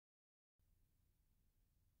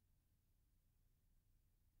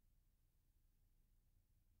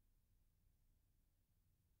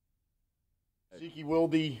Zeke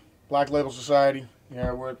Wilde, Black Label Society.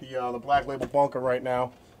 Yeah, we're at the Black Label Bunker right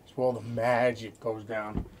now. It's where all the magic goes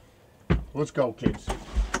down. Let's go, kids.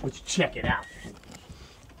 Let's check it out.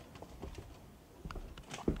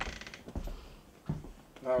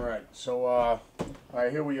 All right, so all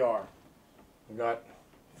right, here we are. We got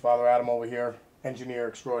Father Adam over here, engineer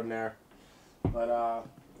extraordinaire. But I'll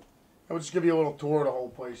just give you a little tour of the whole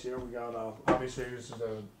place here. We got obviously this is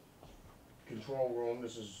a control room.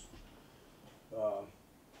 This is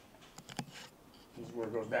where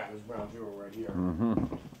it goes down. This is ground zero right here.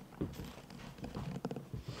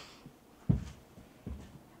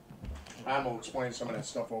 I'm gonna explain some of that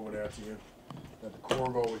stuff over there to you. Got the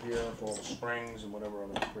Korg over here for all the springs and whatever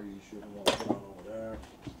other crazy shit we want to put on over there.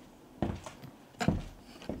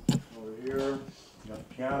 Over here, we got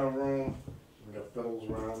the piano room. We got fiddles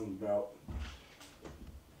around about.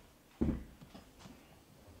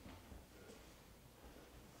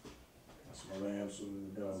 Got some lamps and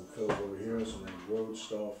we got fiddles over here, some road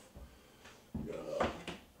stuff. We got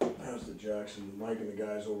there's the Jackson, Mike and the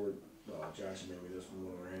guys over at Jackson made me this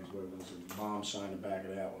one of our hands, but there's a bomb sign in the back of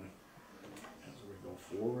that one. So we go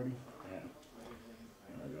forward already? Yeah.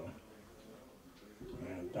 There we go.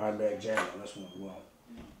 And Dimebag Jam on this one as well.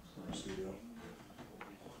 Studio.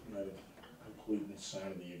 Another complete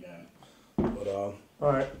insanity again. But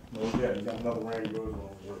alright. Well yeah, you got another Randy Rhoads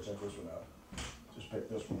one. We'll check this one out. Just pick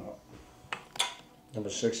this one up. Number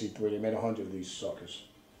 63. They made 100 of these suckers.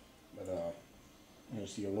 But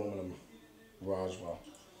here's the aluminum Roswell.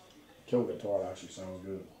 Kill guitar actually sounds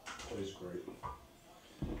good. Plays great.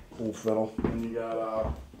 Cool fiddle. And you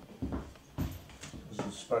got this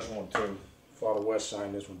is a special one too. Father West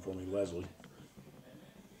signed this one for me, Leslie.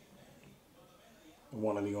 The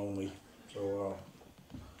one and the only. So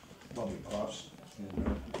love you, Pops.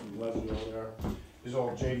 And Leslie over there. These are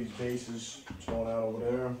all JD's basses. It's going out over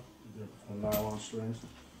there. On nylon strings.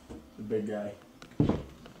 The big guy. You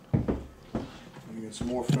get some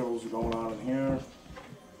more fiddles going on in here.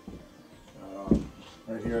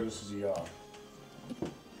 Right here, this is the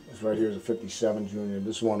this right here is a 57 Junior.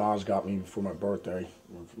 This one Oz got me for my birthday,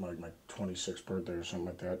 for my 26th birthday or something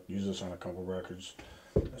like that. Use this on a couple records.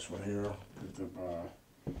 This one here,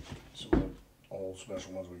 some of the old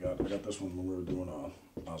special ones we got. I got this one when we were doing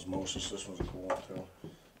Osmosis. This one's a cool one too.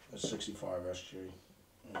 A 65 SG.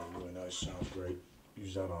 Really nice, sounds great.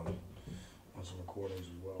 Use that on some recordings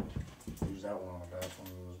as well. Use that one on a bass one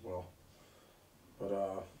as well. But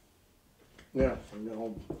yeah, so we got a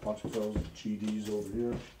whole bunch of those GDs over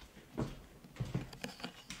here.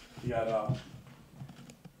 You got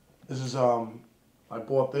this is I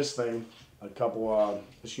bought this thing, a couple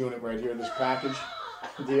this unit right here, this package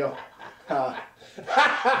deal.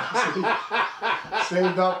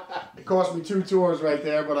 Saved up. It cost me 2 tours right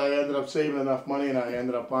there, but I ended up saving enough money and I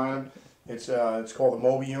ended up buying them. It's called the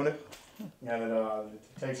Moby unit, and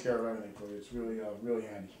it takes care of everything for you. It's really really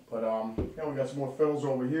handy. But yeah, we got some more fiddles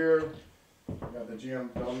over here. We got the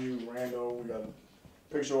GMW, Rando. We got a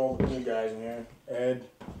picture of all the cool guys in here. Ed,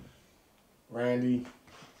 Randy,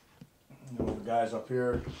 all the guys up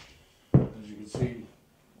here. As you can see,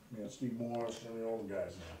 we got Steve Morris, Jimmy, all the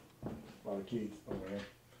guys there. A lot of Keith over here.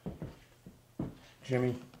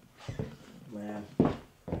 Jimmy, man.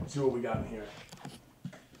 Let's see what we got in here.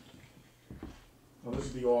 Well, this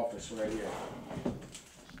is the office right here.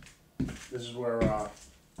 This is where,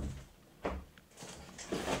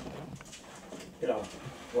 you know,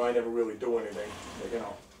 where I never really do anything. But, you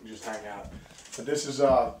know, we just hang out. But this is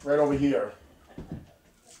right over here.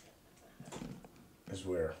 Is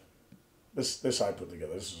where this I put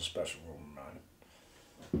together. This is a special room of mine.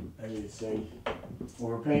 As you can see,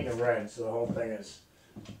 we're painting red, so the whole thing is.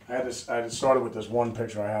 I had started with this one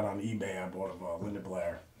picture I had on eBay. I bought of Linda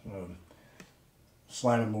Blair,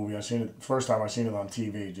 slamming movie. I seen it first time I seen it on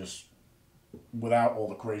TV, just without all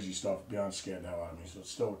the crazy stuff. Beyond scared the hell out of me. So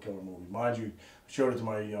it's still a killer movie, mind you. I showed it to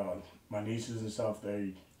my nieces and stuff.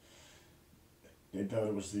 They thought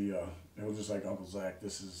it was they were just like, Uncle Zach,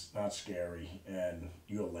 this is not scary and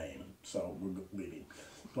you're lame, so we're leaving.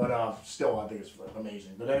 But still, I think it's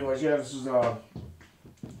amazing. But anyways, yeah, this is now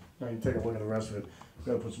you take a look at the rest of it.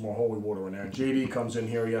 We're gonna put some more holy water in there. JD comes in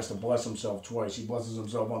here. He has to bless himself twice. He blesses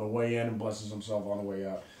himself on the way in and blesses himself on the way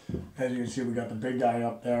out. As you can see, we got the big guy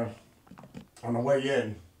up there on the way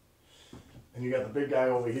in, and you got the big guy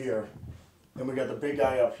over here, and we got the big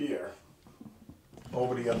guy up here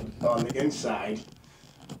over on the inside,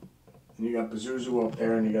 and you got Pazuzu up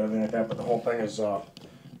there, and you got everything like that. But the whole thing is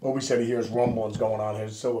what we said here is rumblings going on here.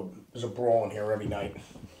 So there's a brawl in here every night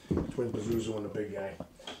between Pazuzu and the big guy.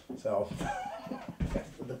 So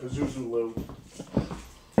the Pazuzu Lou.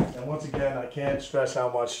 And once again, I can't stress how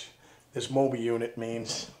much this Moby unit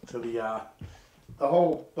means to the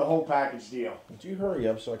whole package deal. Would you hurry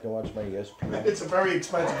up so I can watch my ESPN? It's a very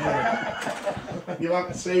expensive unit. You'll have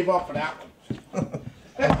to save up for that one.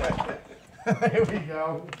 Here we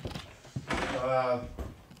go.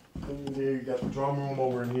 You got the drum room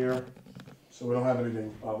over in here. So we don't have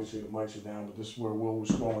anything, obviously the mics are down, but this is where Will was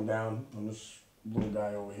scrolling down on this little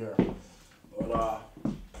guy over here. But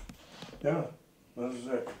yeah, this is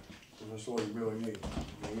it. That's all you really need.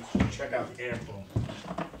 Let's check out the amp room.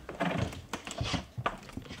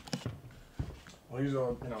 Well, these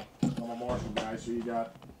are, I'm a Marshall guy, so you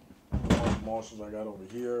got Marshalls I got over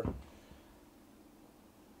here.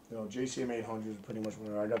 JCM 800 is pretty much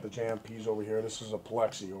where I got the Jam Ps over here. This is a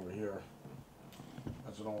Plexi over here.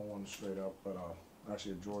 That's an all one straight up, but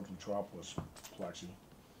actually a George Metropolis Plexi.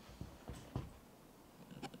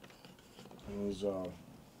 And these are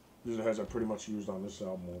the heads I pretty much used on this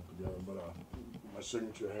album altogether, but my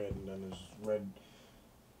signature head, and then this red,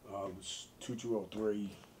 this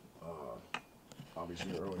 2203,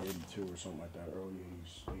 obviously early 82 or something like that, early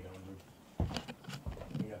 80s, 800.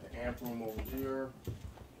 We got the amp room over here.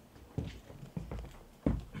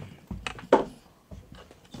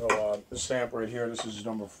 So this amp right here, this is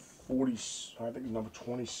number 40, I think number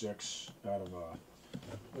 26 out of,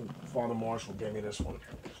 Father Marshall gave me this one.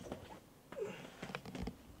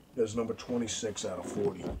 There's number 26 out of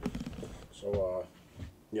 40. So,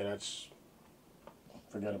 yeah, that's,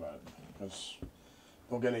 forget about it. That's,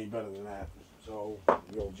 don't get any better than that. So,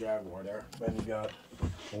 the old Jaguar there. Then you got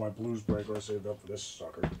my Blues Breaker I saved up for this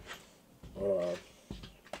sucker.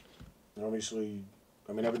 Obviously,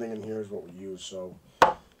 I mean, everything in here is what we use, so.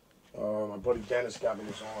 My buddy Dennis got me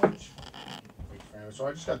this orange. Big fan. So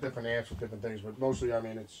I just got different amps with different things, but mostly, I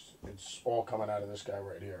mean, it's all coming out of this guy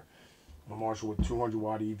right here. A Marshall with 200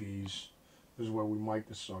 watt EVs. This is where we mic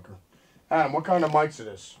this sucker. Adam, what kind of mics are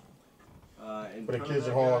this? For the kids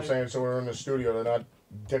at home, I'm saying, so we're in the studio, they're not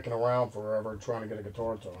dicking around forever trying to get a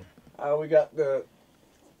guitar tone. We got the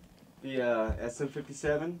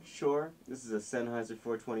SM57 Shure. This is a Sennheiser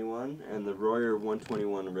 421 and the Royer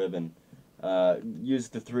 121 Ribbon. Use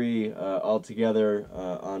the three all together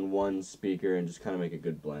on one speaker and just kind of make a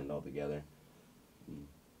good blend all together.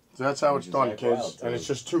 So that's how it's done, kids. And it's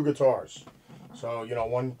just two guitars. So,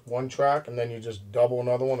 one track, and then you just double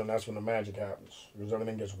another one, and that's when the magic happens. Because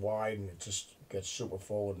everything gets wide, and it just gets super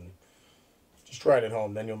full. And just try it at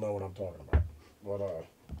home, then you'll know what I'm talking about.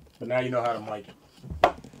 But now you know how to mic it.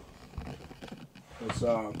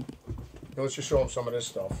 Let's just show them some of this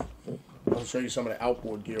stuff. I'll show you some of the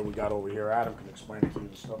outboard gear we got over here. Adam can explain it to you,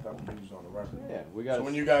 the stuff that we use on the record. Yeah, we got. So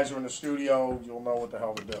when you guys are in the studio, you'll know what the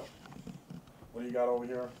hell to do. What do you got over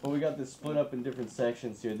here? Well, we got this split up in different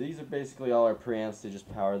sections here. These are basically all our preamps to just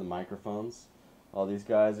power the microphones. All these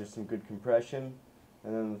guys are some good compression.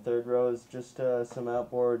 And then the third row is just some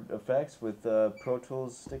outboard effects with Pro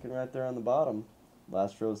Tools sticking right there on the bottom.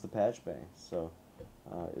 Last row is the patch bay. So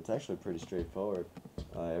it's actually pretty straightforward.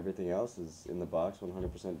 Everything else is in the box,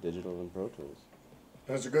 100% digital and Pro Tools.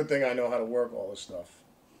 And it's a good thing I know how to work all this stuff.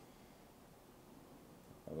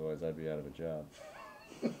 Otherwise, I'd be out of a job.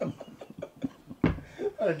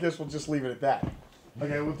 I guess we'll just leave it at that.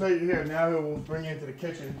 Okay, we'll take you here. Now we'll bring you into the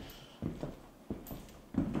kitchen.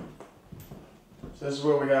 So this is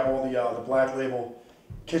where we have all the Black Label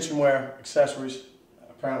kitchenware accessories.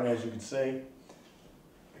 Apparently, as you can see,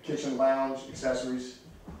 the kitchen lounge accessories.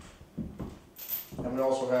 And we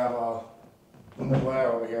also have Linda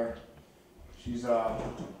Blair over here. She's we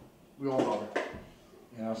all love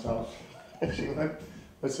her. So let's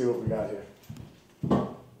see what we got here.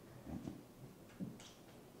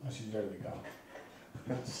 She's ready to go.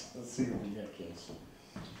 Let's see what we get, kids.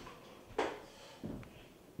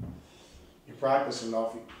 You practice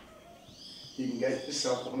enough, you can get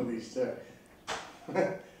yourself one of these too.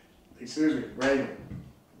 Excuse me, Reagan.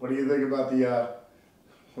 What do you think about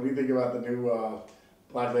the new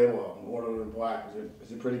Black Label album, Order in Black?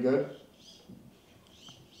 Is it pretty good?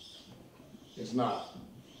 It's not.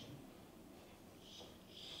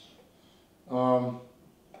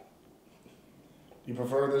 Do you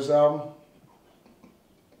prefer this album?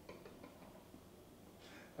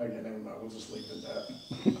 Okay, never mind. We'll just leave it at that.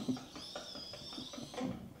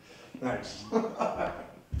 Nice.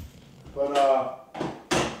 But no,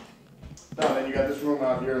 then you got this room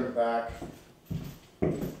out here in the back.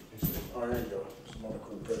 Oh, here you go. Some other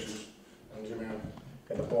cool pictures. And Jimmy,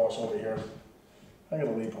 got the boss over here. I got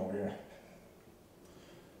a leap over here.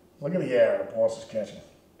 Look at the air the boss is catching.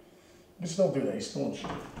 You can still do that. He's still in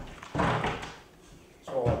shape. That's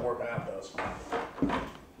all that working out does.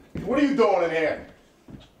 What are you doing in here?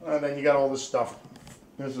 And then you got all this stuff.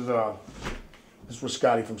 This This is where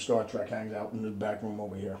Scotty from Star Trek hangs out in the back room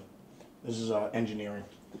over here. This is engineering.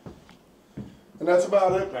 And that's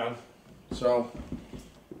about it, man. So,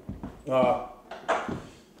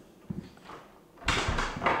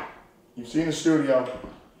 you've seen the studio.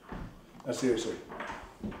 Now, seriously,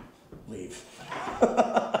 leave.